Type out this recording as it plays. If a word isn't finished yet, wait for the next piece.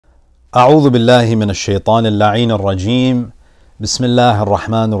أعوذ بالله من الشيطان اللعين الرجيم بسم الله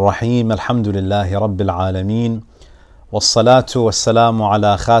الرحمن الرحيم الحمد لله رب العالمين والصلاة والسلام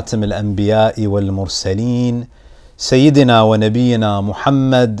على خاتم الأنبياء والمرسلين سيدنا ونبينا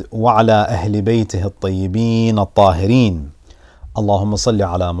محمد وعلى أهل بيته الطيبين الطاهرين اللهم صل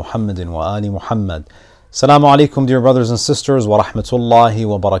على محمد وآل محمد. Assalamu alaikum, dear brothers and sisters, wa rahmatullahi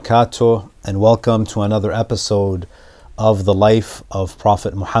wa barakatuh, and welcome to another episode of the life of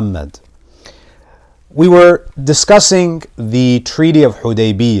Prophet Muhammad. We were discussing the Treaty of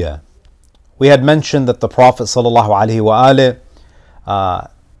Hudaybiyya. We had mentioned that the Prophet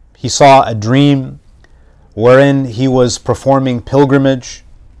he saw a dream wherein he was performing pilgrimage.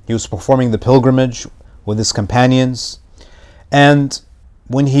 He was performing the pilgrimage with his companions, and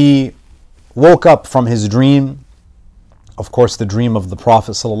when he woke up from his dream, of course the dream of the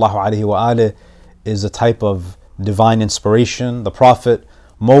Prophet is a type of divine inspiration. The Prophet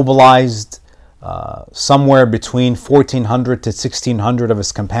mobilized somewhere between 1400 to 1600 of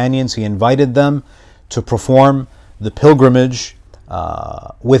his companions. He invited them to perform the pilgrimage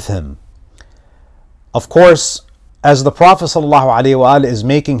with him. Of course, as the Prophet is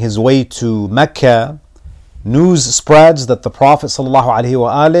making his way to Mecca, news spreads that the Prophet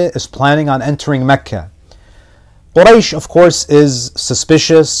is planning on entering Mecca. Quraysh, of course, is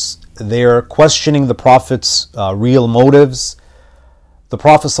suspicious. They're questioning the Prophet's real motives. The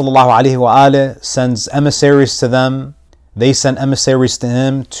Prophet sends emissaries to them. They send emissaries to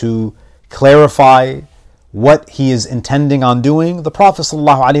him to clarify what he is intending on doing. The Prophet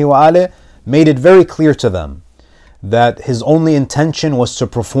made it very clear to them that his only intention was to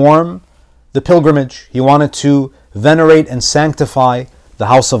perform the pilgrimage. He wanted to venerate and sanctify the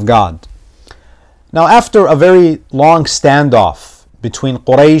house of God. Now, after a very long standoff between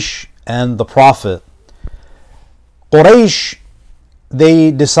Quraysh and the Prophet, Quraysh,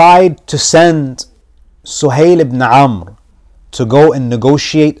 they decide to send Suhayl ibn Amr to go and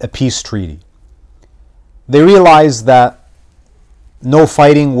negotiate a peace treaty. They realize that no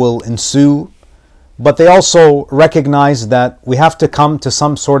fighting will ensue, but they also recognize that we have to come to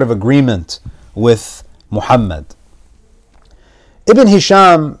some sort of agreement with Muhammad. Ibn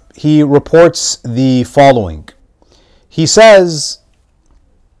Hisham, he reports the following. He says,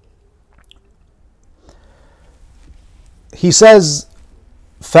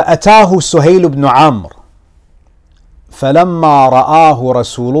 فأتاه سهيل بن عمرو فلما رآه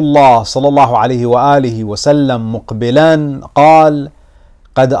رسول الله صلى الله عليه وآله وسلم مقبلا قال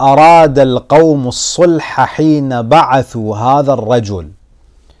قد أراد القوم الصلح حين بعثوا هذا الرجل.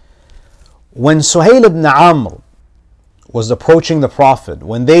 When Suhayl ibn Amr was approaching the Prophet,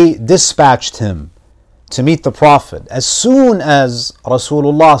 when they dispatched him to meet the Prophet, as soon as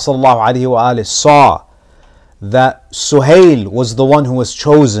Rasulullah sallallahu alaihi wasallam saw that Suhayl was the one who was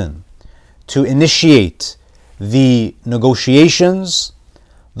chosen to initiate the negotiations,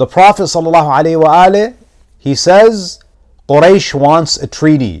 the Prophet ﷺ, he says, Quraysh wants a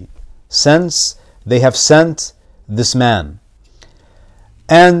treaty since they have sent this man.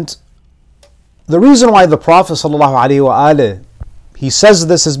 And the reason why the Prophet ﷺ, he says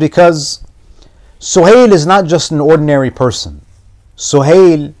this is because Suhayl is not just an ordinary person.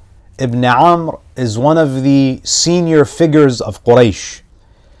 Suhayl ibn Amr is one of the senior figures of Quraysh.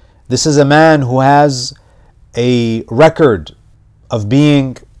 This is a man who has a record of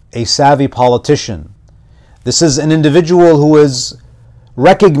being a savvy politician. This is an individual who is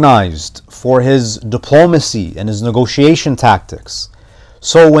recognized for his diplomacy and his negotiation tactics.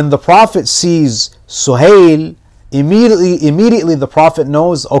 So when the Prophet sees Suhayl, immediately the Prophet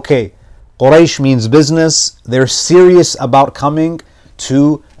knows, okay, Quraysh means business. They're serious about coming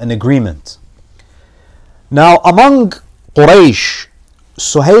to an agreement. Now, among Quraysh,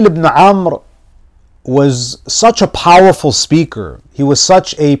 Suhayl ibn Amr was such a powerful speaker. He was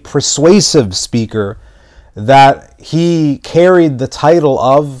such a persuasive speaker that he carried the title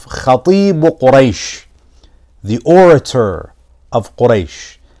of Khatib Quraysh, the orator of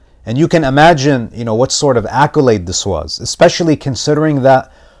Quraysh. And you can imagine, what sort of accolade this was, especially considering that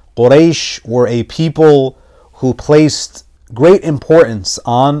Quraysh were a people who placed great importance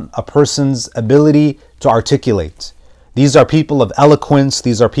on a person's ability to articulate. These are people of eloquence,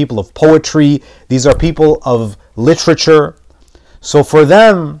 these are people of poetry, these are people of literature. So for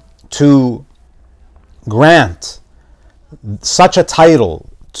them to grant such a title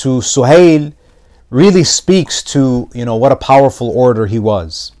to Suhayl really speaks to, what a powerful orator he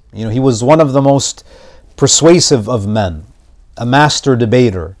was. He was one of the most persuasive of men, a master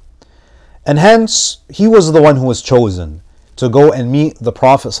debater. And hence, he was the one who was chosen to go and meet the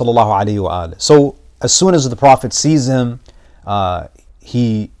Prophet ﷺ. So as soon as the Prophet sees him,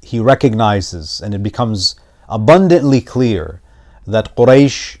 he recognizes, and it becomes abundantly clear that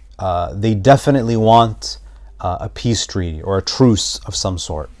Quraysh, they definitely want a peace treaty or a truce of some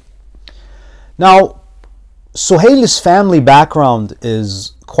sort. Now, Suhayl's family background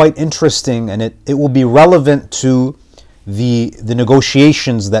is quite interesting, and it will be relevant to the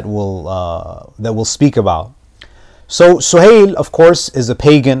negotiations that we'll speak about. So Suhayl, of course, is a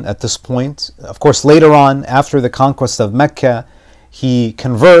pagan at this point. Of course, later on, after the conquest of Mecca, he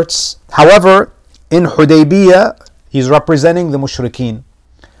converts. However, in Hudaybiyya, he's representing the mushrikeen.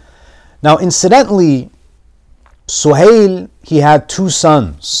 Now, incidentally, Suhayl, he had two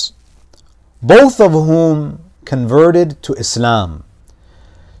sons, both of whom converted to Islam.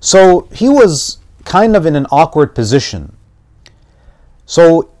 So he was kind of in an awkward position.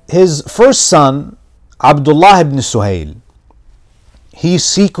 So his first son, Abdullah ibn Suhayl, he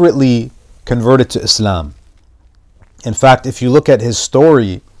secretly converted to Islam. In fact, if you look at his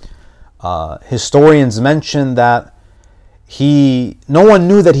story, historians mention that no one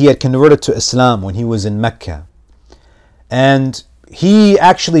knew that he had converted to Islam when he was in Mecca. And he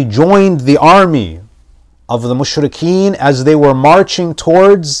actually joined the army of the mushrikeen as they were marching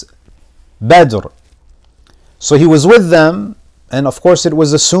towards Badr. So he was with them, and of course it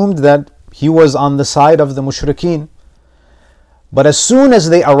was assumed that he was on the side of the mushrikeen. But as soon as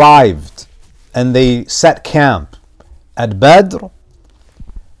they arrived and they set camp at Badr,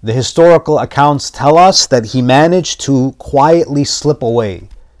 the historical accounts tell us that he managed to quietly slip away.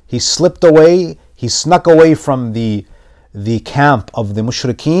 He slipped away, he snuck away from the camp of the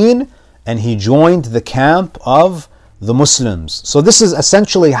mushrikeen, and he joined the camp of the Muslims. So this is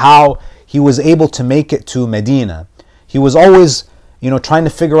essentially how he was able to make it to Medina. He was always, trying to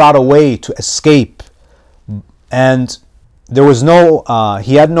figure out a way to escape, and there was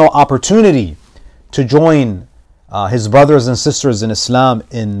he had no opportunity to join his brothers and sisters in Islam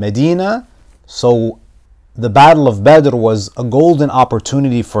in Medina. So the Battle of Badr was a golden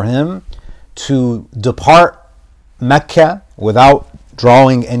opportunity for him to depart Mecca without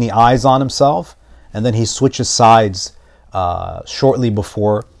drawing any eyes on himself, and then he switches sides shortly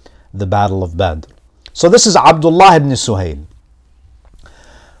before the Battle of Badr. So this is Abdullah ibn Suhayl.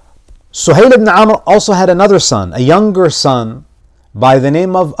 Suhayl ibn Amr also had another son, a younger son by the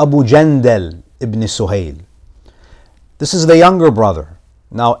name of Abu Jandal ibn Suhayl. This is the younger brother.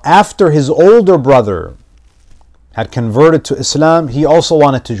 Now, after his older brother had converted to Islam, he also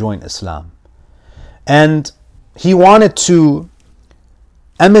wanted to join Islam. And he wanted to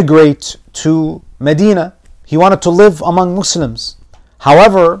emigrate to Medina. He wanted to live among Muslims.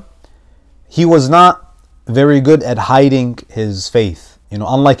 However, he was not very good at hiding his faith.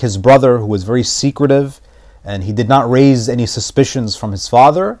 Unlike his brother, who was very secretive and he did not raise any suspicions from his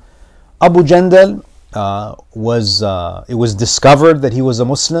father, Abu Jandal, it was discovered that he was a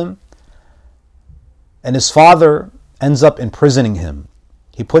Muslim, and his father ends up imprisoning him.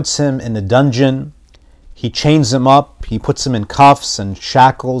 He puts him in a dungeon, he chains him up, he puts him in cuffs and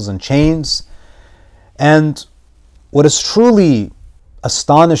shackles and chains. And what is truly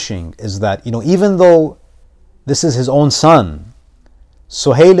astonishing is that, even though this is his own son,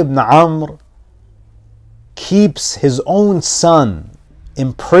 Suhayl ibn Amr keeps his own son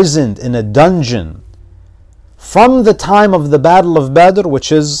imprisoned in a dungeon from the time of the Battle of Badr, which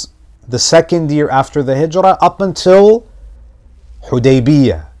is the second year after the Hijrah, up until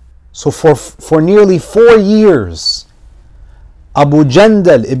Hudaybiyya. So for nearly 4 years, Abu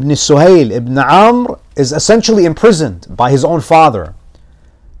Jandal ibn Suhayl ibn Amr is essentially imprisoned by his own father.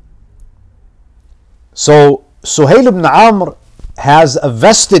 So Suhayl ibn Amr has a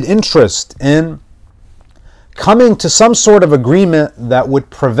vested interest in coming to some sort of agreement that would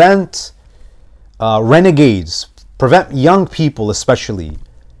prevent renegades, prevent young people especially,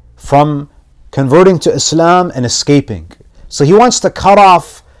 from converting to Islam and escaping. So he wants to cut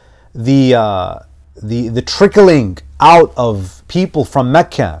off the trickling out of people from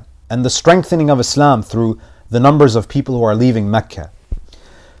Mecca and the strengthening of Islam through the numbers of people who are leaving Mecca.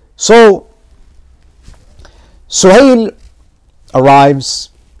 So Suhayl arrives,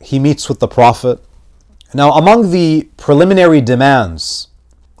 he meets with the Prophet. Now, among the preliminary demands,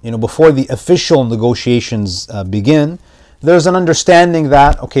 before the official negotiations begin, there's an understanding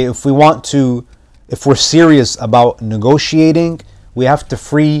that, okay, if we're serious about negotiating, we have to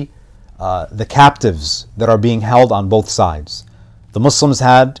free the captives that are being held on both sides. The Muslims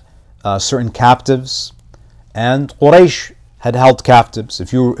had certain captives, and Quraysh had held captives.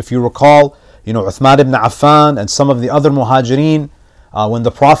 If you recall, Uthman ibn Affan and some of the other muhajirin, when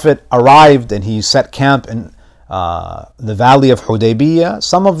the Prophet arrived and he set camp in the valley of Hudaybiyya,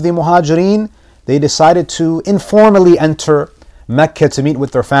 some of the muhajirin, they decided to informally enter Mecca to meet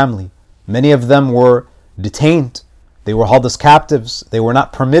with their family. Many of them were detained. They were held as captives. They were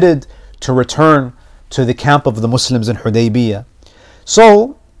not permitted to return to the camp of the Muslims in Hudaybiyya.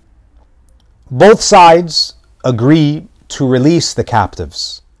 So, both sides agree to release the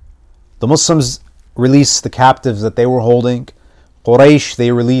captives. The Muslims release the captives that they were holding. Quraysh,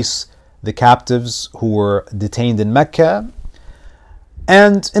 they release the captives who were detained in Mecca.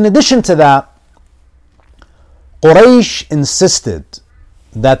 And in addition to that, Quraysh insisted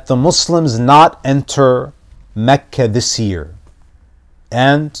that the Muslims not enter Mecca this year.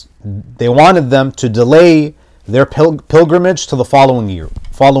 And they wanted them to delay their pilgrimage to the following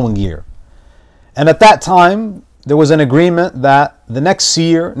year. And at that time, there was an agreement that the next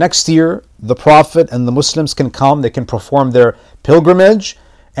year, the Prophet and the Muslims can come, they can perform their pilgrimage,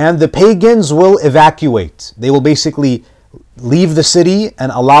 and the pagans will evacuate. They will basically leave the city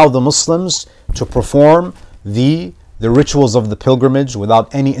and allow the Muslims to perform the rituals of the pilgrimage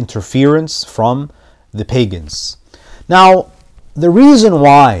without any interference from the pagans. Now, the reason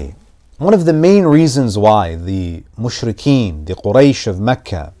why, one of the main reasons why the mushrikeen, the Quraysh of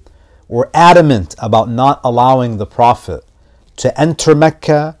Mecca, were adamant about not allowing the Prophet to enter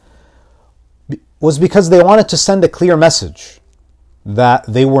Mecca was because they wanted to send a clear message that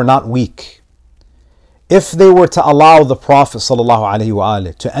they were not weak. If they were to allow the Prophet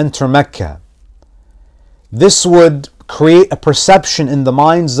ﷺ to enter Mecca, this would create a perception in the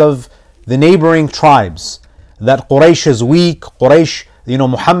minds of the neighboring tribes that Quraysh is weak. Quraysh,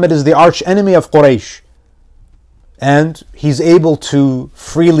 Muhammad is the arch enemy of Quraysh, and he's able to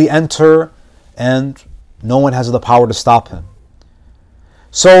freely enter and no one has the power to stop him.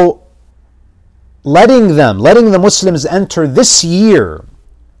 So letting the Muslims enter this year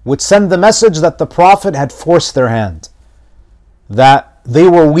would send the message that the Prophet had forced their hand, that they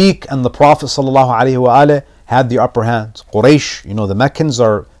were weak and the Prophet ﷺ had the upper hand. Quraysh, the Meccans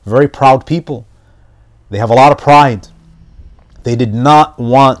are very proud people. They have a lot of pride. They did not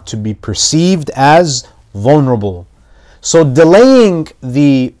want to be perceived as vulnerable. So delaying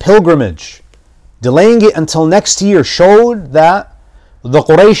the pilgrimage, delaying it until next year, showed that the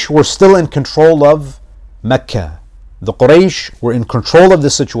Quraysh were still in control of Mecca. The Quraysh were in control of the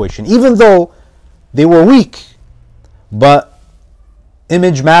situation, even though they were weak. But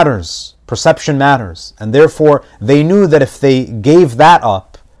image matters, perception matters, and therefore they knew that if they gave that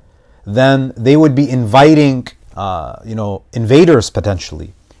up, then they would be inviting, invaders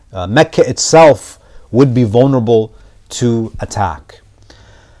potentially. Mecca itself would be vulnerable to attack.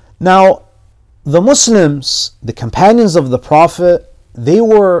 Now, the Muslims, the companions of the Prophet, they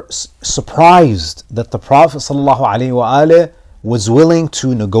were surprised that the Prophet ﷺ was willing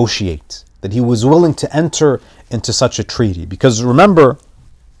to negotiate, that he was willing to enter into such a treaty. Because remember,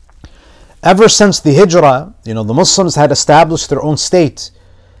 ever since the Hijrah, the Muslims had established their own state.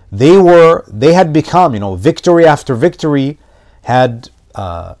 They had become, victory after victory had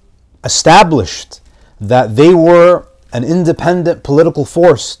established that they were an independent political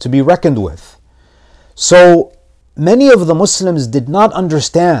force to be reckoned with. So many of the Muslims did not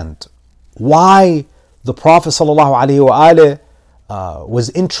understand why the Prophet ﷺ was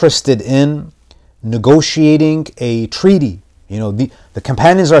interested in negotiating a treaty. The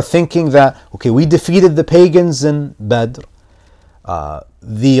companions are thinking that, okay, we defeated the pagans in Badr.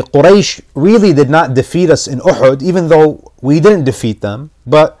 The Quraysh really did not defeat us in Uhud, even though we didn't defeat them.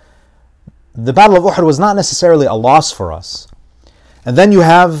 But the Battle of Uhud was not necessarily a loss for us. And then you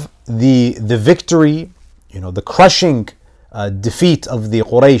have the victory, the crushing defeat of the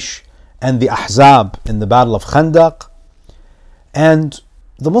Quraysh and the Ahzab in the Battle of Khandaq. And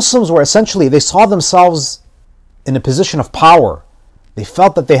the Muslims were essentially, they saw themselves in a position of power. They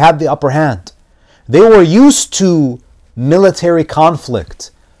felt that they had the upper hand. They were used to military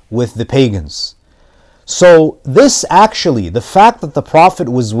conflict with the pagans. So this actually, the fact that the Prophet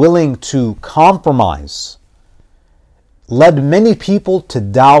was willing to compromise, led many people to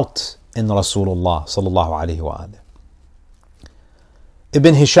doubt in Rasulullah sallallahu alaihi wasallam.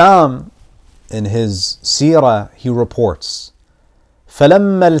 Ibn Hisham, in his seerah, he reports,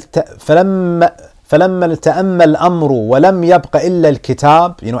 فلما التأم الأمر ولم يبق إلا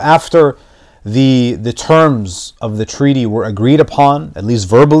الكتاب. After the terms of the treaty were agreed upon, at least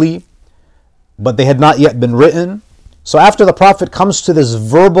verbally, but they had not yet been written. So after the Prophet comes to this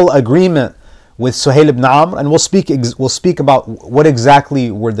verbal agreement with Suhayl ibn Amr, and we'll speak about what exactly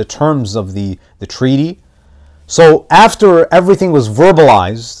were the terms of the treaty. So after everything was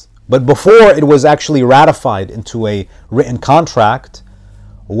verbalized, but before it was actually ratified into a written contract,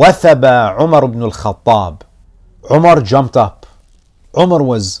 وثب Umar ibn Al-Khattab. Umar jumped up. Umar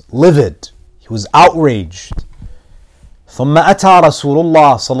was livid. He was outraged. ثم أتى رسول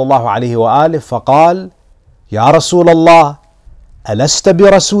الله صلى الله عليه وآله فقال يا رسول الله ألست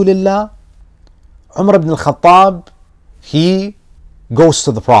برسول الله. Umar ibn Al-Khattab, he goes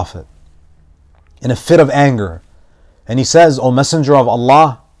to the Prophet in a fit of anger and he says, O Messenger of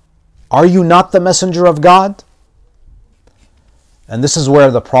Allah, are you not the Messenger of God? And this is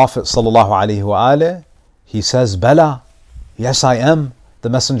where the Prophet sallallahu alaihi wasallam, he says, Bala, yes I am the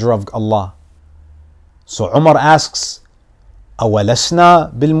Messenger of Allah. So Umar asks,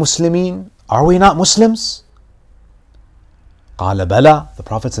 أَوَلَسْنَا بِالْمُسْلِمِينَ, are we not Muslims? قال بلى, the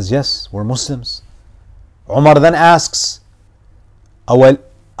Prophet says, yes, we're Muslims. Umar then asks, أَوَلَيْسُوا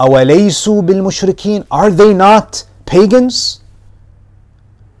بِالْمُشْرِكِينَ, are they not pagans?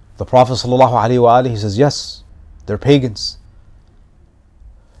 The Prophet sallallahu alaihi wasallam, he says, yes, they're pagans.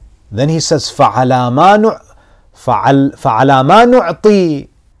 Then he says, فَعَلَى مَا نُعْطِي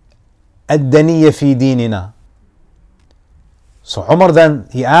الدَّنِيَّ فِي دِينِنَا. So Umar then,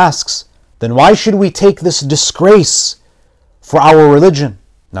 he asks, then why should we take this disgrace for our religion?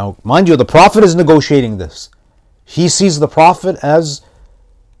 Now, mind you, the Prophet is negotiating this. He sees the Prophet as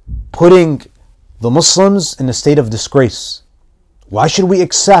putting the Muslims in a state of disgrace. Why should we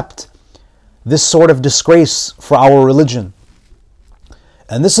accept this sort of disgrace for our religion?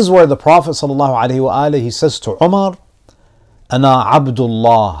 And this is where the Prophet ﷺ, he says to Umar, Ana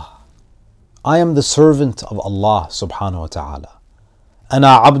Abdullah, I am the servant of Allah subhanahu wa ta'ala.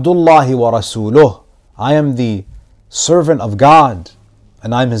 Ana Abdullahi wa Rasuluh, I am the servant of God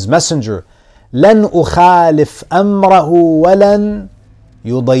and I'm His messenger. لن أخالف أمره ولن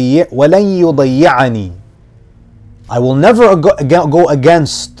يضيعني. I will never go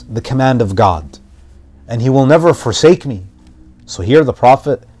against the command of God and He will never forsake me. So here the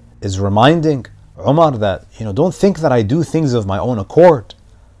Prophet is reminding Umar that, don't think that I do things of my own accord.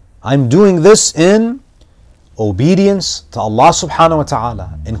 I'm doing this in obedience to Allah subhanahu wa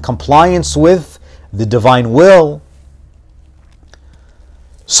ta'ala, in compliance with the divine will.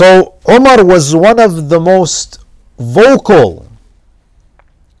 So Umar was one of the most vocal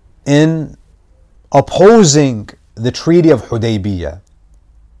in opposing the Treaty of Hudaybiyya,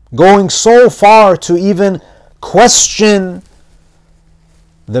 going so far to even question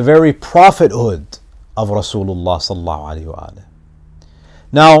the very prophethood of Rasulullah sallallahu alaihi wasallam.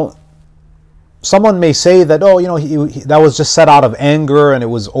 Now, someone may say that, that was just said out of anger and it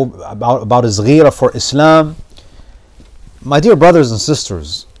was about his ghira for Islam. My dear brothers and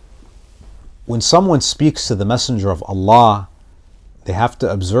sisters, when someone speaks to the Messenger of Allah, they have to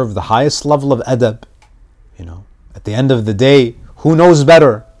observe the highest level of adab. At the end of the day, who knows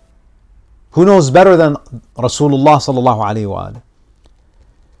better? Who knows better than Rasulullah sallallahu alaihi wasallam?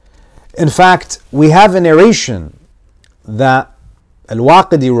 In fact, we have a narration that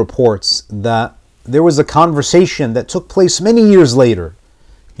Al-Waqidi reports that there was a conversation that took place many years later,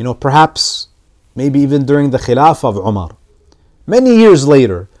 perhaps maybe even during the Khilafah of Umar. Many years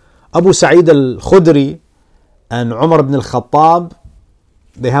later, Abu Sa'id al-Khudri and Umar ibn Al-Khattab,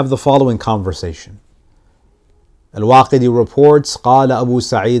 they have the following conversation. Al-Waqidi reports, قال أبو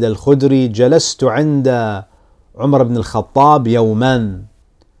سعيد الخدري جلست عند عمر بن الخطاب يوما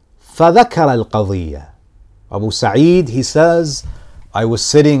فذكر القضية. Abu Sa'id, he says, I was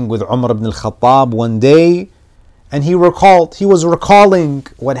sitting with Umar ibn Al-Khattab one day and he was recalling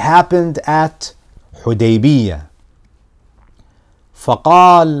what happened at Hudaybiyya.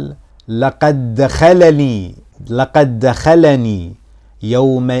 فقال لقد دخلني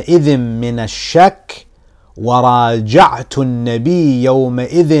يومئذ من الشك وراجعت النبي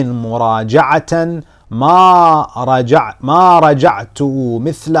يومئذ مراجعة ما رجعته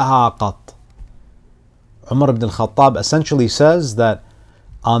مثلها قط. Umar ibn Al-Khattab essentially says that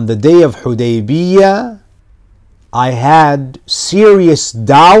on the day of Hudaybiyah, I had serious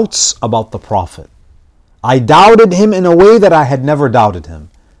doubts about the Prophet. I doubted him in a way that I had never doubted him.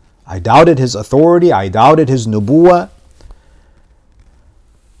 I doubted his authority, I doubted his nubuwah.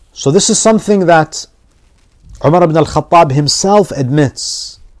 So this is something that Umar ibn Al-Khattab himself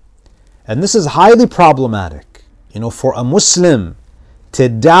admits. And this is highly problematic. For a Muslim to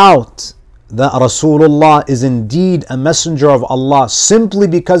doubt that Rasulullah is indeed a messenger of Allah simply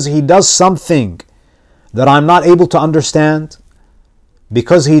because he does something that I'm not able to understand,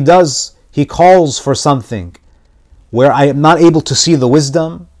 because he calls for something where I am not able to see the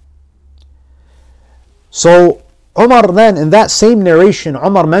wisdom. So Umar then, in that same narration,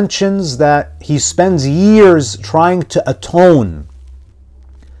 Umar mentions that he spends years trying to atone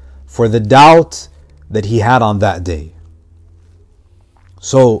for the doubt that he had on that day.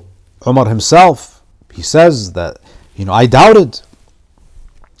 So Umar himself, he says that, I doubted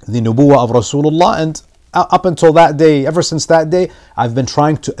the nubuwah of Rasulullah and up until that day, ever since that day, I've been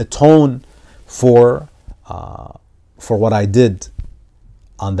trying to atone for what I did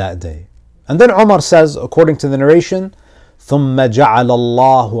on that day. And then Umar says, according to the narration, ثُمَّ جَعَلَ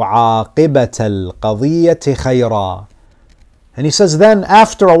اللَّهُ عَاقِبَةَ الْقَضِيَّةِ خَيْرًا. And he says, then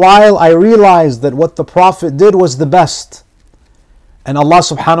after a while I realized that what the Prophet did was the best. And Allah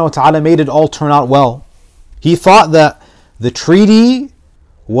subhanahu wa ta'ala made it all turn out well. He thought that the treaty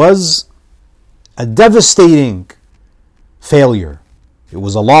was a devastating failure. It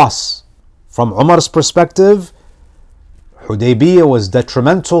was a loss. From Umar's perspective, Hudaybiyya was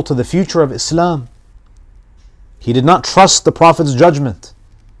detrimental to the future of Islam. He did not trust the Prophet's judgment.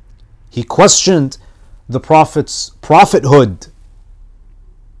 He questioned the Prophet's prophethood.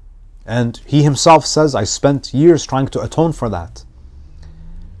 And he himself says, I spent years trying to atone for that.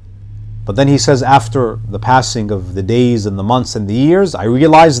 But then he says, after the passing of the days and the months and the years, I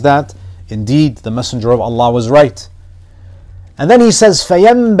realized that indeed the Messenger of Allah was right. And then he says,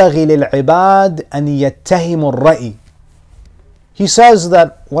 فَيَنْبَغِي لِلْعِبَادِ أَنْ يَتَّهِمُوا الرَّأْيِ. He says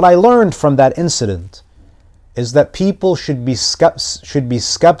that what I learned from that incident is that people should be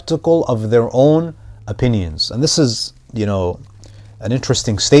skeptical of their own opinions. And this is, an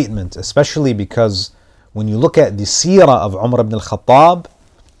interesting statement, especially because when you look at the seerah of Umar ibn Al-Khattab,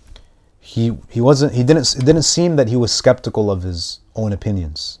 it didn't seem that he was skeptical of his own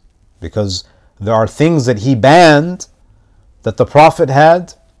opinions, because there are things that he banned that the Prophet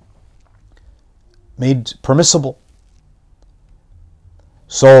had made permissible.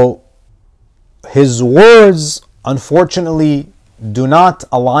 So his words, unfortunately, do not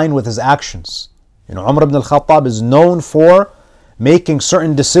align with his actions. Umar ibn Al-Khattab is known for making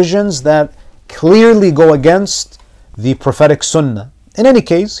certain decisions that clearly go against the prophetic sunnah. In any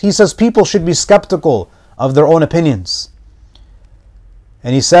case, he says people should be skeptical of their own opinions.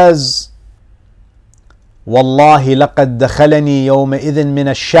 And he says, وَاللَّهِ لَقَدْ دَخَلَنِي يَوْمَئِذٍ مِنَ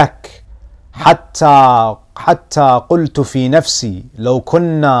الشَّكِّ حتى قلت في نفسي لو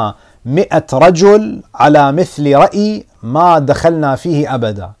كنا 100 رجل على مثل رأي ما دخلنا فيه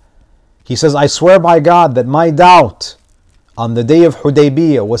أبدا. He says, I swear by God that my doubt on the day of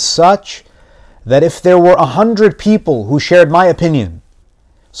Hudaybiyya was such that if there were 100 people who shared my opinion,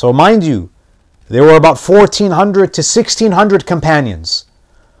 so mind you, there were about 1,400 to 1,600 companions.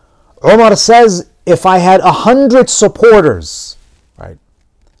 Umar says, if I had 100 supporters, right?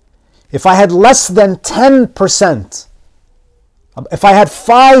 If I had less than 10%, if I had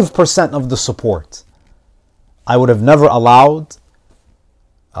 5% of the support, I would have never allowed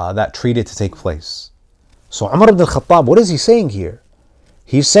that treaty to take place. So Umar ibn Al-Khattab, what is he saying here?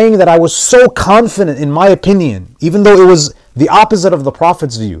 He's saying that I was so confident in my opinion, even though it was the opposite of the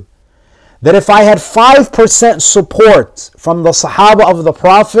Prophet's view, that if I had 5% support from the Sahaba of the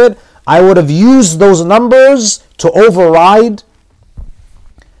Prophet, I would have used those numbers to override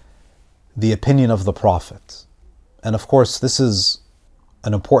the opinion of the Prophet. And of course, this is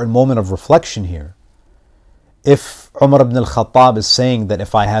an important moment of reflection here. If Umar ibn Al-Khattab is saying that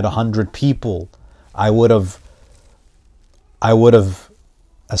if I had 100 people, I would have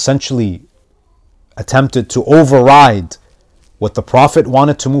essentially attempted to override what the Prophet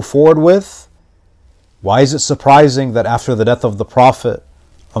wanted to move forward with, why is it surprising that after the death of the Prophet,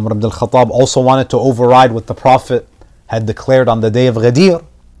 Umar ibn Al-Khattab also wanted to override what the Prophet had declared on the day of Ghadir?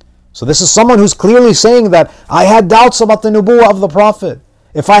 So this is someone who's clearly saying that I had doubts about the nubuwwah of the Prophet.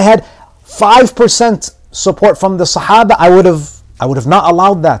 If I had 5% support from the Sahaba, I would have not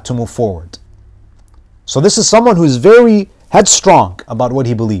allowed that to move forward. So this is someone who's very headstrong about what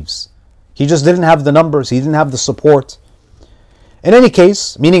he believes. He just didn't have the numbers, he didn't have the support. In any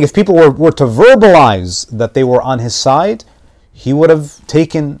case, meaning if people were to verbalize that they were on his side, he would have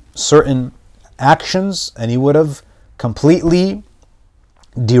taken certain actions and he would have completely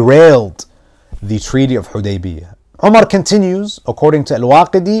derailed the Treaty of Hudaybiyya. Umar continues, according to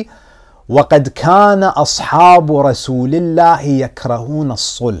Al-Waqidi, وَقَدْ كَانَ أَصْحَابُ رَسُولِ اللَّهِ يَكْرَهُونَ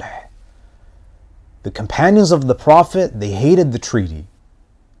الصُّلْحِ. The companions of the Prophet, they hated the treaty.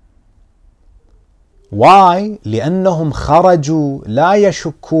 Why? لأنهم خرجوا لا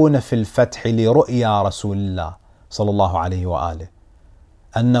يشكون في الفتح لرؤيا رسول الله صلى الله عليه وآله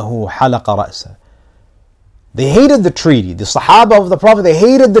أنه حلق رأسه. They hated the treaty. The Sahaba of the Prophet, they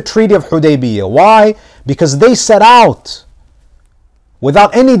hated the Treaty of Hudaybiyya. Why? Because they set out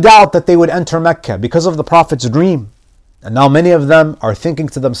without any doubt that they would enter Mecca because of the Prophet's dream. And now many of them are thinking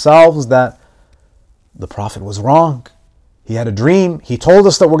to themselves that the Prophet was wrong. He had a dream. He told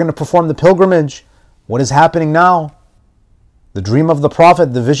us that we're going to perform the pilgrimage. What is happening now? The dream of the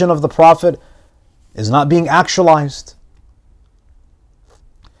Prophet, the vision of the Prophet is not being actualized.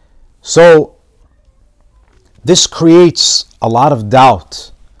 So This creates a lot of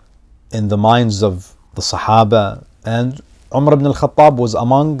doubt in the minds of the Sahaba, and Umar ibn Al-Khattab was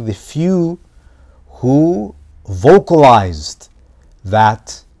among the few who vocalized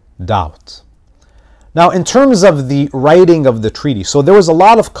that doubt. Now, in terms of the writing of the treaty, so there was a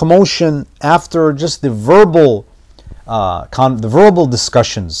lot of commotion after just the verbal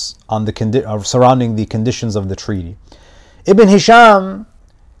discussions on surrounding the conditions of the treaty. Ibn Hisham,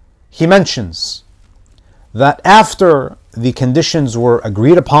 he mentions that after the conditions were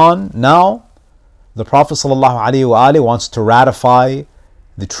agreed upon, now the Prophet ﷺ wants to ratify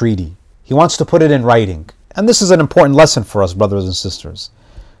the treaty. He wants to put it in writing. And this is an important lesson for us, brothers and sisters,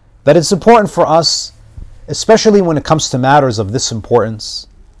 that it's important for us, especially when it comes to matters of this importance,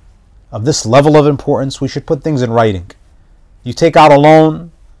 of this level of importance, we should put things in writing. You take out a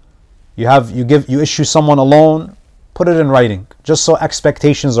loan, you issue someone a loan, put it in writing, just so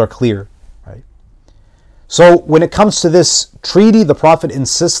expectations are clear. Right? So when it comes to this treaty, the Prophet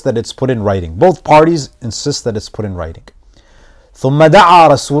insists that it's put in writing. Both parties insist that it's put in writing. ثم دعا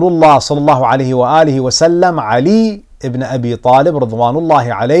رسول الله صلى الله عليه وآله وسلم علي ibn Abi Talib رضوان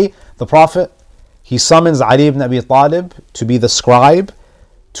الله عليه. The Prophet, he summons Ali ibn Abi Talib to be the scribe,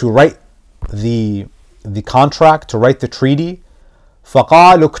 to write the contract, to write the treaty.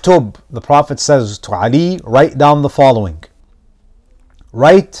 فقال اكتب. The Prophet says to Ali, write down the following.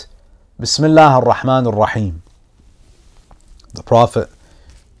 Write Bismillah ar-Rahman ar-Rahim. The Prophet,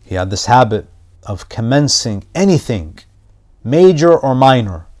 he had this habit of commencing anything, major or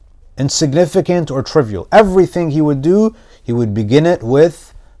minor, insignificant or trivial. Everything he would do, he would begin it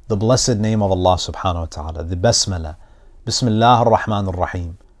with the blessed name of Allah subhanahu wa ta'ala, the Basmala, Bismillah ar-Rahman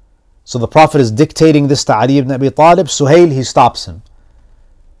ar-Rahim. So the Prophet is dictating this to Ali ibn Abi Talib. Suhayl, he stops him.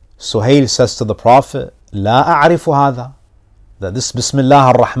 Suhayl says to the Prophet, لا أعرف هذا, that this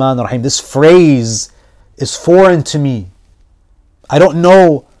Bismillah ar-Rahman ar-Rahim, this phrase is foreign to me. I don't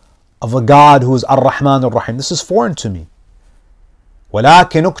know of a God who is ar-Rahman ar-Rahim. This is foreign to me.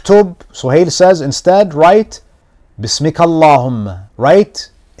 ولكن اكتب, Suhayl says, instead write Bismika Allahumma,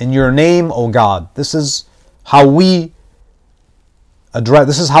 write in your name, O God. This is how we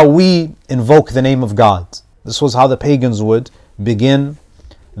invoke the name of God. This was how the pagans would begin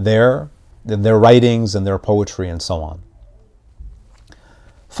their writings and their poetry and so on.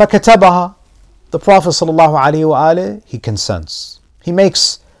 فكتبها. The Prophet ﷺ, he consents. He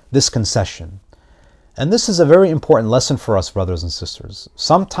makes this concession. And this is a very important lesson for us, brothers and sisters.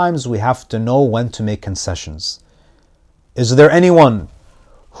 Sometimes we have to know when to make concessions. Is there anyone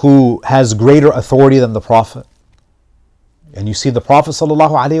who has greater authority than the Prophet? And you see the Prophet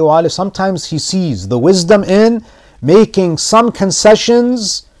ﷺ, sometimes he sees the wisdom in making some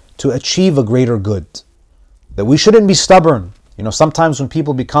concessions to achieve a greater good. That we shouldn't be stubborn. Sometimes when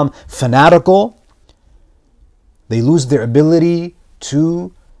people become fanatical, they lose their ability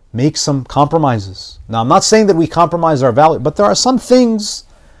to make some compromises. Now, I'm not saying that we compromise our value, but there are some things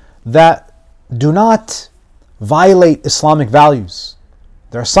that do not violate Islamic values.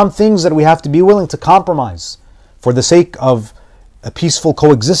 There are some things that we have to be willing to compromise for the sake of a peaceful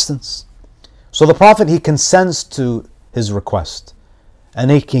coexistence. So the Prophet, he consents to his request. And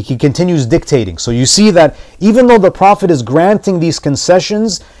he continues dictating. So you see that even though the Prophet is granting these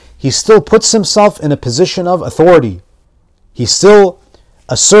concessions, he still puts himself in a position of authority. He still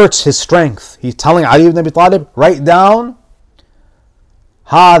asserts his strength. He's telling Ali ibn Abi Talib, write down,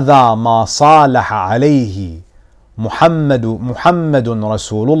 هذا ما صالح عليه محمد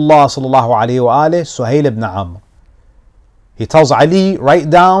رسول الله صلى الله عليه وآله سهيل ibn Amr. He tells Ali, write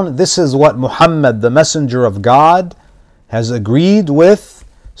down, this is what Muhammad, the messenger of God, has agreed with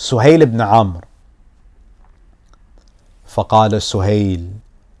Suhayl ibn Amr. فقال سهيل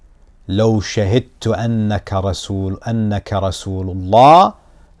لو شهدت أنك رسول الله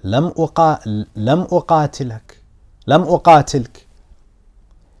لم أقاتلك.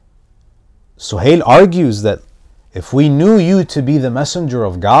 Suhayl argues that if we knew you to be the messenger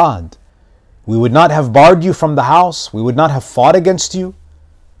of God, we would not have barred you from the house, we would not have fought against you.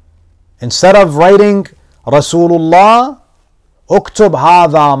 Instead of writing Rasulullah, اكتب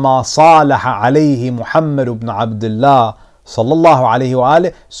هذا ما صالح عليه محمد بن عبد الله صلى الله عليه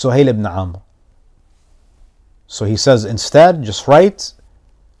وآله سهيل ibn Amr. So he says, instead, just write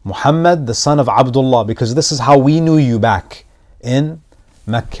Muhammad, the son of Abdullah, because this is how we knew you back in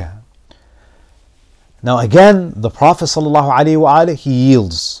Mecca. Now again, the Prophet ﷺ, he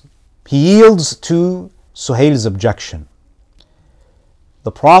yields. He yields to Suhayl's objection.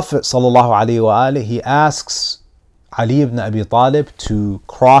 The Prophet ﷺ, he asks Ali ibn Abi Talib to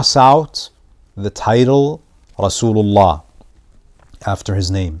cross out the title Rasulullah after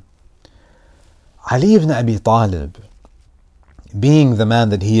his name. Ali ibn Abi Talib, being the man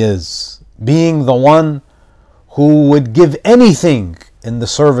that he is, being the one who would give anything in the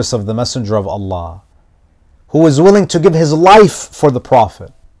service of the Messenger of Allah, who is willing to give his life for the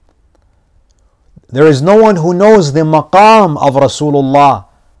Prophet. There is no one who knows the maqam of Rasulullah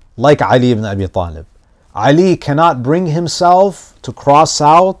like Ali ibn Abi Talib. Ali cannot bring himself to cross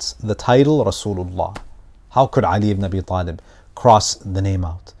out the title Rasulullah. How could Ali ibn Abi Talib cross the name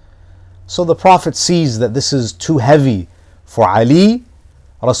out? So the Prophet sees that this is too heavy for Ali.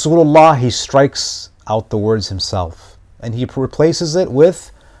 Rasulullah, he strikes out the words himself and he replaces it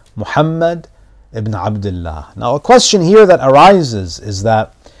with Muhammad ibn Abdullah. Now a question here that arises is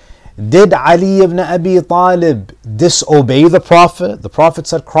that, did Ali ibn Abi Talib disobey the Prophet? The Prophet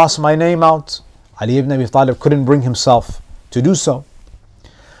said, cross my name out. Ali ibn Abi Talib couldn't bring himself to do so.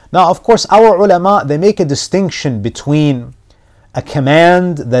 Now of course our ulama, they make a distinction between a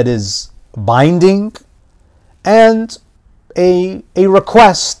command that is binding and a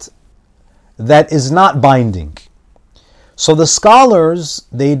request that is not binding. So the scholars,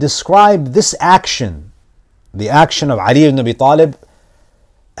 they describe this action, the action of Ali ibn Abi Talib,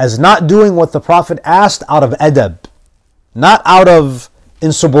 as not doing what the Prophet asked out of adab, not out of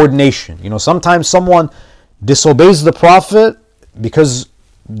insubordination. You know, sometimes someone disobeys the Prophet because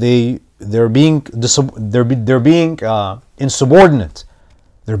they're being insubordinate,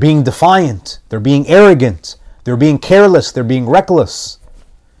 they're being defiant, they're being arrogant, they're being careless, they're being reckless.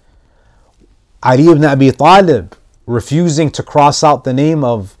 Ali ibn Abi Talib refusing to cross out the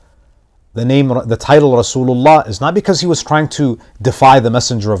title Rasulullah is not because he was trying to defy the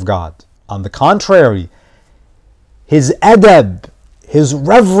Messenger of God. On the contrary, his adab, his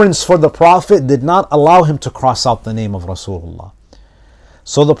reverence for the Prophet did not allow him to cross out the name of Rasulullah.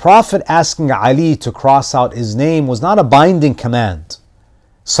 So the Prophet asking Ali to cross out his name was not a binding command,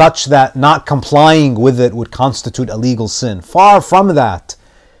 such that not complying with it would constitute a legal sin. Far from that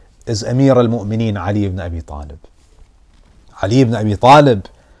is Amir al-Mu'mineen Ali ibn Abi Talib. Ali ibn Abi Talib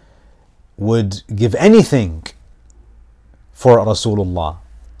would give anything for Rasulullah.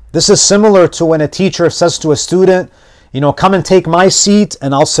 This is similar to when a teacher says to a student, you know, come and take my seat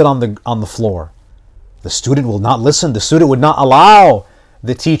and I'll sit on the floor. The student will not listen. The student would not allow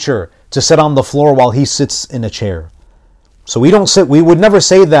the teacher to sit on the floor while he sits in a chair. So we would never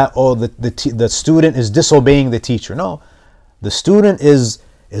say that, oh, the student is disobeying the teacher. No, the student is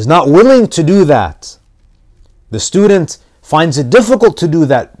not willing to do that. The student finds it difficult to do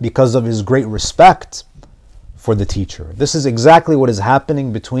that because of his great respect for the teacher. This is exactly what is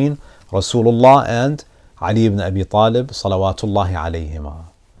happening between Rasulullah and Ali ibn Abi Talib salawatullahi alayhima.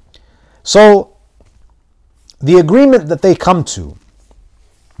 So the agreement that they come to,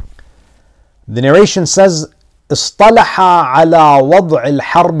 the narration says, اصطلح على وضع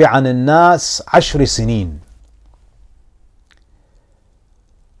الحرب عن الناس 10 سنين.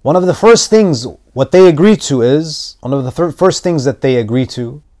 One of the first things that they agree to is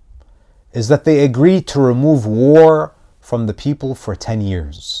that they agree to remove war from the people for 10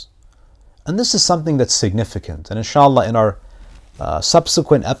 years. And this is something that's significant. And inshallah in our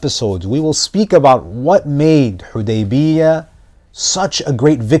subsequent episodes we will speak about what made Hudaybiyya such a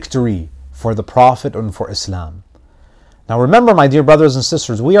great victory for the Prophet and for Islam. Now remember, my dear brothers and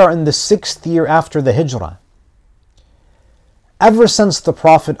sisters, we are in the 6th year after the Hijrah. Ever since the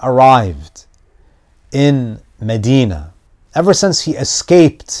Prophet arrived in Medina, ever since he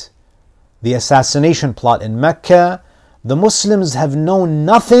escaped the assassination plot in Mecca, the Muslims have known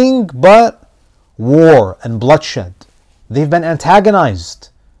nothing but war and bloodshed. They've been antagonized.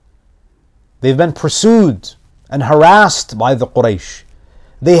 They've been pursued and harassed by the Quraysh.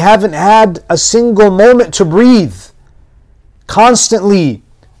 They haven't had a single moment to breathe. Constantly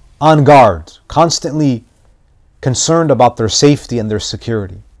on guard, constantly concerned about their safety and their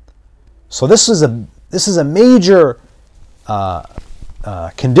security. So this is a major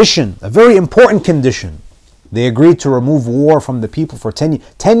condition, a very important condition. They agreed to remove war from the people for 10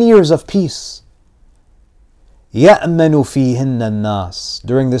 years of peace. يَأْمَنُ فِيهِنَّ النَّاسِ.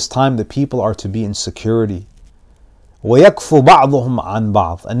 During this time the people are to be in security. وَيَكْفُ بَعْضُهُمْ عَنْ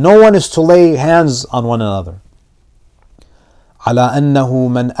بَعْضٍ. And no one is to lay hands on one another. على أنه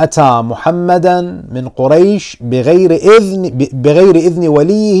من أتى محمدا من قريش بغير إذن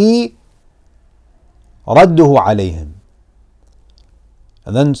وليه رده عليهم.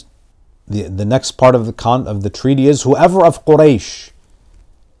 And then the next part of the treaty is, whoever of Quraysh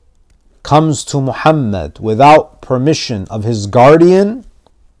comes to Muhammad without permission of his guardian,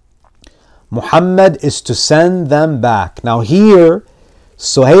 Muhammad is to send them back. Now here,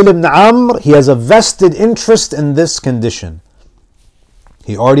 Suhayl ibn Amr, he has a vested interest in this condition.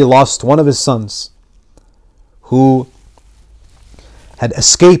 He already lost one of his sons. who had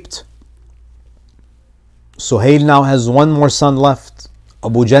escaped. Suhayl now has one more son left,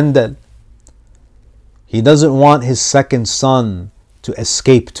 Abu Jandal. He doesn't want his second son to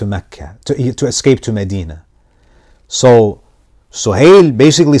escape to Mecca, to escape to Medina. So Suhayl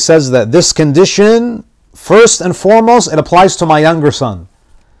basically says that this condition, first and foremost, it applies to my younger son.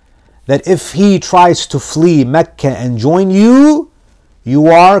 That if he tries to flee Mecca and join you, you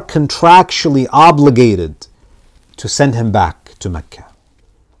are contractually obligated to send him back to Mecca.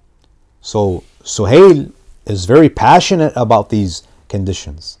 So Suhayl is very passionate about these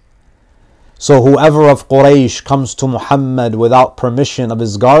conditions. So whoever of Quraysh comes to Muhammad without permission of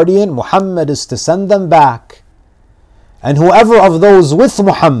his guardian, Muhammad is to send them back. And whoever of those with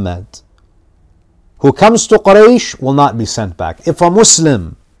Muhammad who comes to Quraysh will not be sent back. If a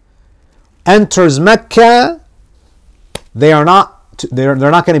Muslim enters Mecca, they're not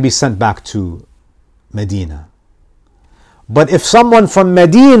going to be sent back to Medina. But if someone from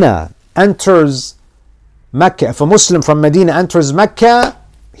Medina enters Mecca, if a Muslim from Medina enters Mecca,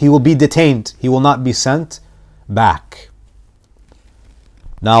 he will be detained. He will not be sent back.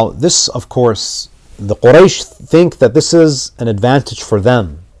 Now, this, of course, the Quraysh think that this is an advantage for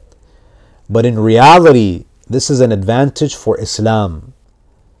them. But in reality, this is an advantage for Islam.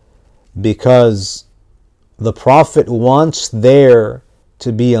 Because the Prophet wants there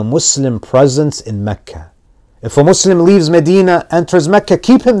to be a Muslim presence in Mecca. If a Muslim leaves Medina, enters Mecca,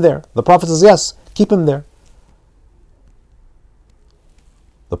 keep him there. The Prophet says, yes, keep him there.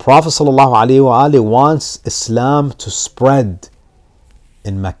 The Prophet ﷺ wants Islam to spread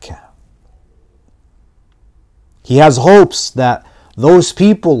in Mecca. He has hopes that those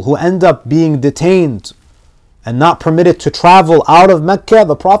people who end up being detained and not permitted to travel out of Mecca,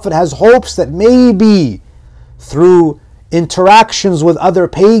 the Prophet has hopes that maybe through interactions with other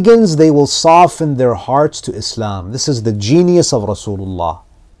pagans, they will soften their hearts to Islam. This is the genius of Rasulullah.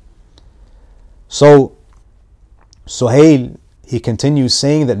 So, Suhayl, he continues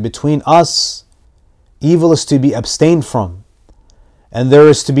saying that between us, evil is to be abstained from. And there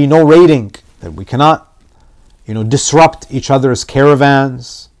is to be no raiding, that we cannot, disrupt each other's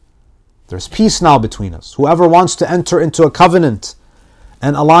caravans. There's peace now between us. Whoever wants to enter into a covenant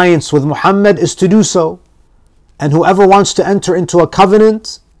and alliance with Muhammad is to do so. And whoever wants to enter into a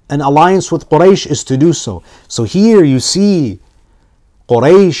covenant and alliance with Quraysh is to do so. So here you see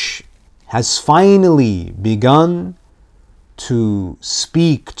Quraysh has finally begun to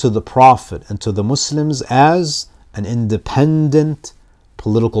speak to the Prophet and to the Muslims as an independent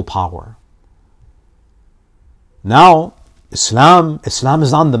political power. Now, Islam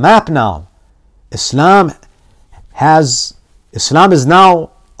is on the map now. Islam is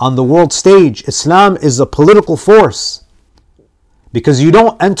now on the world stage. Islam is a political force. Because you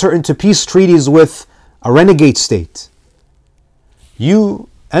don't enter into peace treaties with a renegade state. You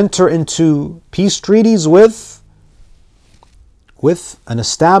enter into peace treaties with an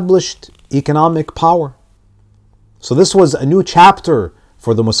established economic power. So this was a new chapter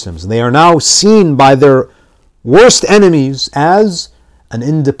for the Muslims. They are now seen by their worst enemies as an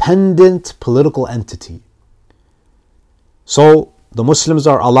independent political entity. So the Muslims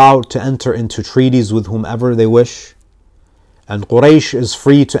are allowed to enter into treaties with whomever they wish, and Quraysh is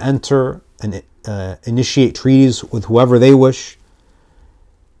free to enter and initiate treaties with whoever they wish.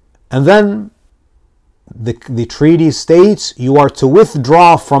 And then the treaty states, you are to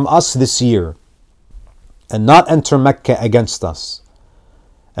withdraw from us this year and not enter Mecca against us.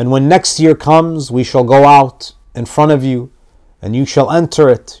 And when next year comes, we shall go out in front of you, and you shall enter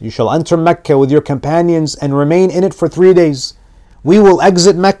it. You shall enter Mecca with your companions and remain in it for 3 days. We will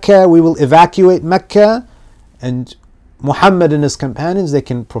exit Mecca, we will evacuate Mecca, and Muhammad and his companions, they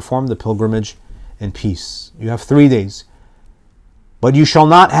can perform the pilgrimage in peace. You have 3 days. But you shall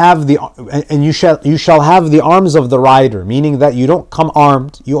not have you shall have the arms of the rider, meaning that you don't come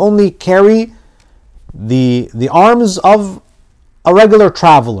armed. You only carry the arms of a regular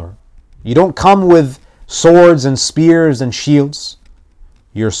traveler. You don't come with swords and spears and shields.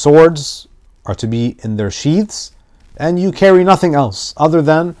 Your swords are to be in their sheaths, and you carry nothing else other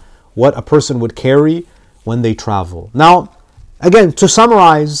than what a person would carry when they travel. Now, again, to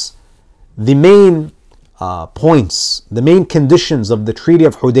summarize the main points, the main conditions of the Treaty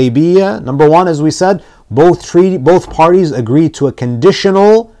of Hudaybiyya. Number one, as we said, both parties agreed to a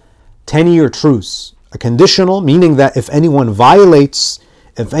conditional 10-year truce. A conditional, meaning that if anyone violates,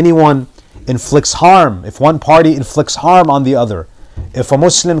 if anyone inflicts harm, if one party inflicts harm on the other, if a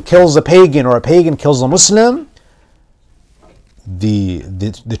Muslim kills a pagan or a pagan kills a Muslim,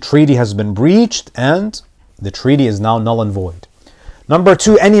 the treaty has been breached and the treaty is now null and void. Number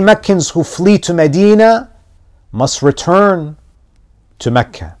two, any Meccans who flee to Medina must return to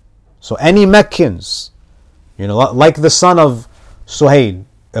Mecca. So any Meccans, like the son of Suhayl,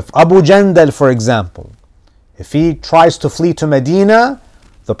 if Abu Jandal, for example, if he tries to flee to Medina,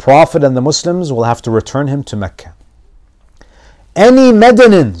 the Prophet and the Muslims will have to return him to Mecca. Any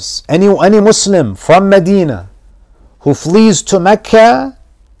Medinans, any Muslim from Medina who flees to Mecca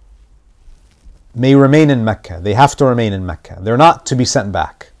may remain in Mecca. They have to remain in Mecca. They're not to be sent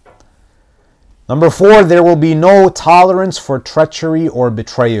back. Number 4, there will be no tolerance for treachery or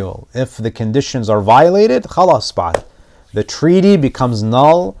betrayal. If the conditions are violated, khalas ba'd. The treaty becomes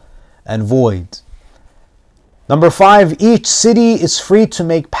null and void. Number 5, each city is free to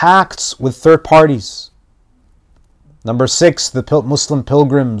make pacts with third parties. Number 6, the Muslim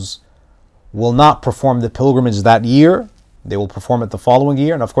pilgrims will not perform the pilgrimage that year. They will perform it the following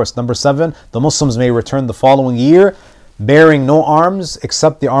year. And of course, number 7, the Muslims may return the following year bearing no arms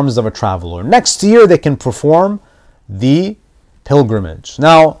except the arms of a traveler. Next year, they can perform the pilgrimage.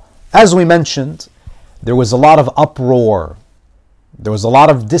 Now, as we mentioned, there was a lot of uproar. There was a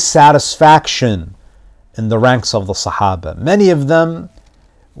lot of dissatisfaction in the ranks of the Sahaba. Many of them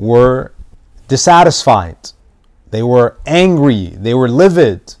were dissatisfied. They were angry. They were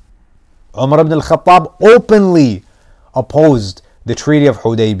livid. Umar ibn Al-Khattab openly opposed the Treaty of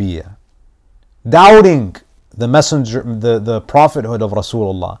Hudaybiyya, doubting the the prophethood of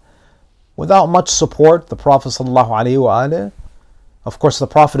Rasulullah. Without much support, the Prophet ﷺ, of course the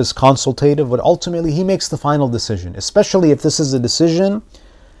Prophet is consultative, but ultimately he makes the final decision, especially if this is a decision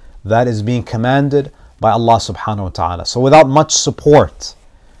that is being commanded by Allah subhanahu wa ta'ala. So without much support,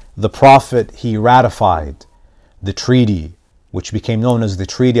 the Prophet, he ratified the treaty, which became known as the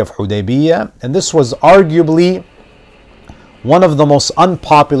Treaty of Hudaybiyya, and this was arguably one of the most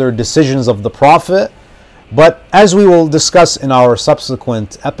unpopular decisions of the Prophet. But as we will discuss in our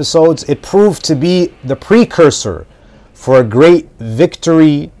subsequent episodes, it proved to be the precursor for a great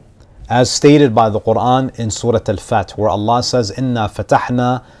victory, as stated by the Quran in Surah Al-Fath, where Allah says, "Inna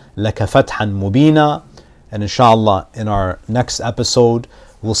fatahna laka fathan mubina." And inshallah, in our next episode,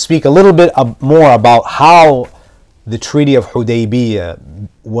 we'll speak a little bit more about how the Treaty of Hudaybiyya,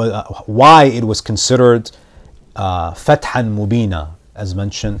 why it was considered fathan mubina, as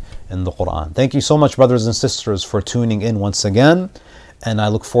mentioned in the Quran. Thank you so much, brothers and sisters, for tuning in once again. And I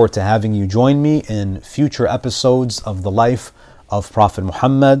look forward to having you join me in future episodes of the life of Prophet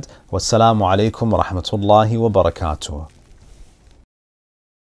Muhammad. Wassalamu alaikum wa rahmatullahi wa barakatuh.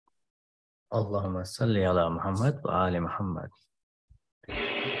 Allahumma salli ala Muhammad wa ali Muhammad.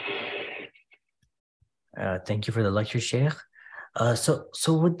 Thank you for the lecture, Sheikh.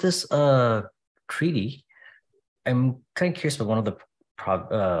 So with this treaty, I'm kind of curious about one of the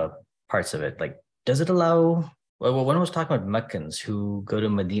parts of it. Like, does it allow, well, when I was talking about Meccans who go to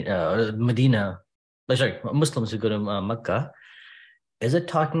Muslims who go to Mecca, is it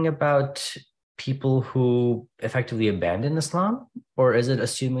talking about people who effectively abandon Islam, or is it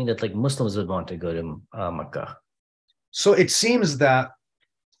assuming that like Muslims would want to go to Mecca? So it seems that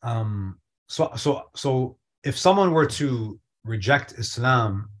so if someone were to reject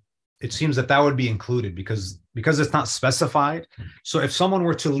Islam, it seems that would be included because it's not specified. So if someone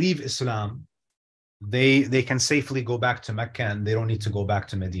were to leave Islam, they can safely go back to Mecca and they don't need to go back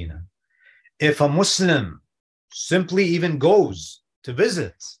to Medina. If a Muslim simply even goes to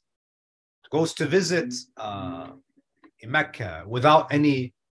visit in Mecca without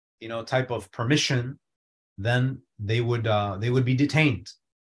any type of permission, then they would be detained.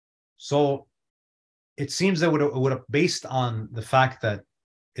 So it seems that it would have, based on the fact that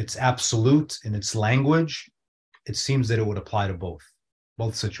it's absolute in its language, it seems that it would apply to both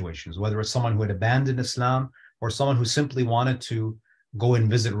situations, whether it's someone who had abandoned Islam or someone who simply wanted to go and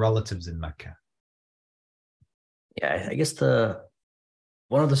visit relatives in Mecca. Yeah, I guess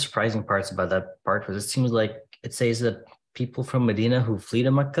one of the surprising parts about that part was it seems like it says that people from Medina who flee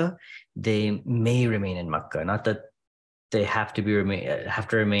to Mecca, they may remain in Mecca, not that they have to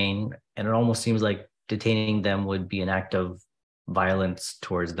remain. And it almost seems like detaining them would be an act of violence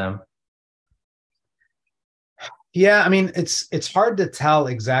towards them. Yeah, I mean, it's hard to tell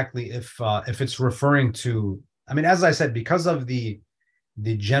exactly if it's referring to. I mean, as I said, because of the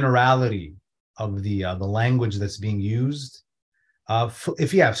generality of the language that's being used,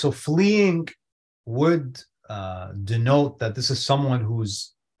 so fleeing would denote that this is someone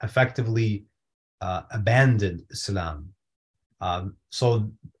who's effectively abandoned Islam.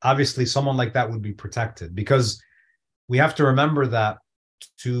 So obviously, someone like that would be protected, because we have to remember that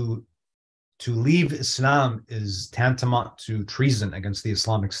to leave Islam is tantamount to treason against the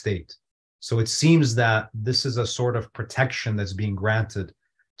Islamic State. So it seems that this is a sort of protection that's being granted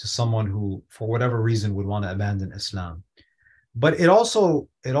to someone who, for whatever reason, would want to abandon Islam. But it also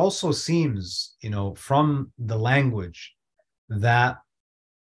seems, from the language, that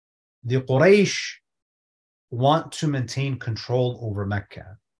the Quraysh want to maintain control over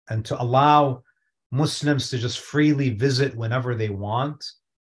Mecca and to allow Muslims to just freely visit whenever they want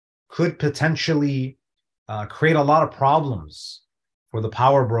could potentially create a lot of problems for the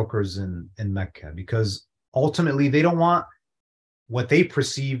power brokers in Mecca, because ultimately they don't want what they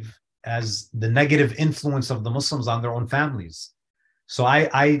perceive as the negative influence of the Muslims on their own families. So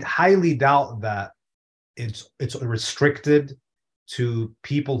I highly doubt that it's restricted to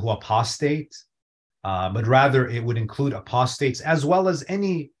people who apostate, but rather it would include apostates as well as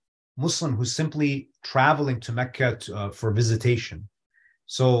any Muslim who's simply traveling to Mecca for visitation.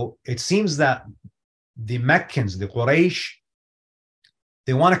 So it seems that the Meccans, the Quraysh,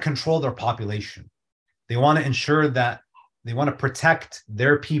 they want to control their population. They want to ensure that they want to protect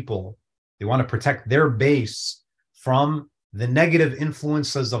their people. They want to protect their base from the negative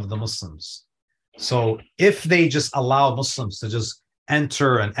influences of the Muslims. So if they just allow Muslims to just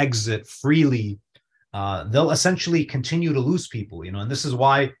enter and exit freely, they'll essentially continue to lose people, and this is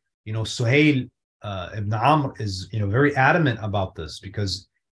why, Suhayl ibn Amr is, very adamant about this, because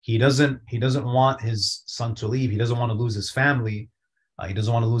he doesn't want his son to leave. He doesn't want to lose his family. He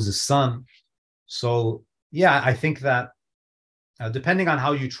doesn't want to lose his son. So yeah, I think that depending on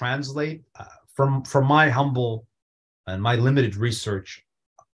how you translate, from my humble and my limited research,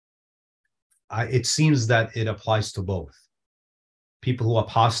 it seems that it applies to both people who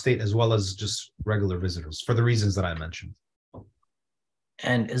apostate as well as just regular visitors, for the reasons that I mentioned.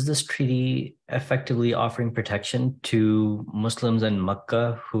 And is this treaty effectively offering protection to Muslims in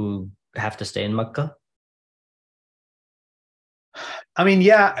Mecca who have to stay in Mecca? I mean,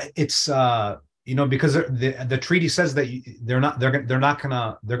 yeah, it's because the treaty says that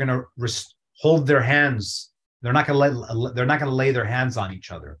they're gonna hold their hands. They're not gonna lay their hands on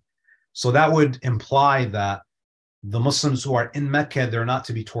each other. So that would imply that the Muslims who are in Mecca, they're not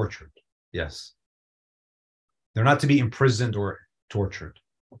to be tortured. Yes, they're not to be imprisoned or tortured.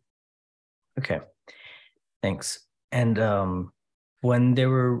 Okay, thanks. And when they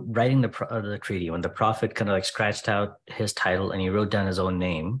were writing the treaty, when the Prophet kind of like scratched out his title and he wrote down his own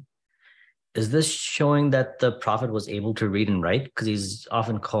name, is this showing that the Prophet was able to read and write? Because he's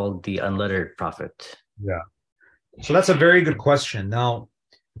often called the unlettered Prophet. Yeah. So that's a very good question. Now,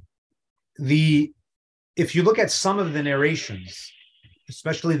 if you look at some of the narrations,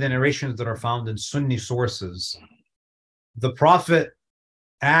 especially the narrations that are found in Sunni sources, the Prophet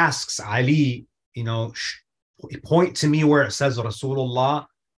asks Ali, point to me where it says Rasulullah,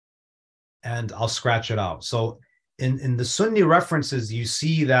 and I'll scratch it out. So in the Sunni references, you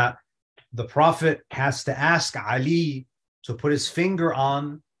see that the Prophet has to ask Ali to put his finger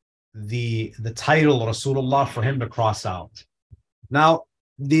on the title Rasulullah for him to cross out. Now,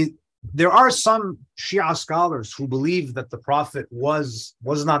 there are some Shia scholars who believe that the Prophet was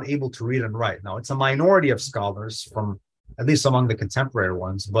not able to read and write. Now, it's a minority of scholars, from at least among the contemporary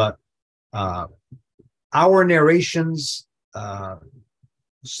ones, but our narrations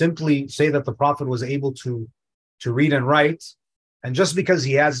simply say that the Prophet was able to read and write. And just because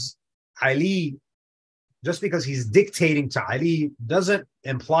he has Ali, just because he's dictating to Ali, doesn't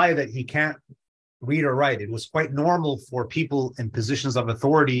imply that he can't read or write. It was quite normal for people in positions of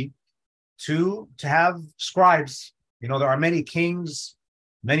authority to have scribes. There are many kings,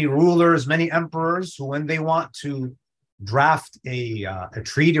 many rulers, many emperors who, when they want to draft a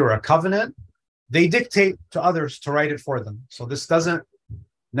treaty or a covenant, they dictate to others to write it for them. So this doesn't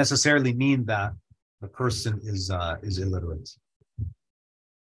necessarily mean that the person is illiterate.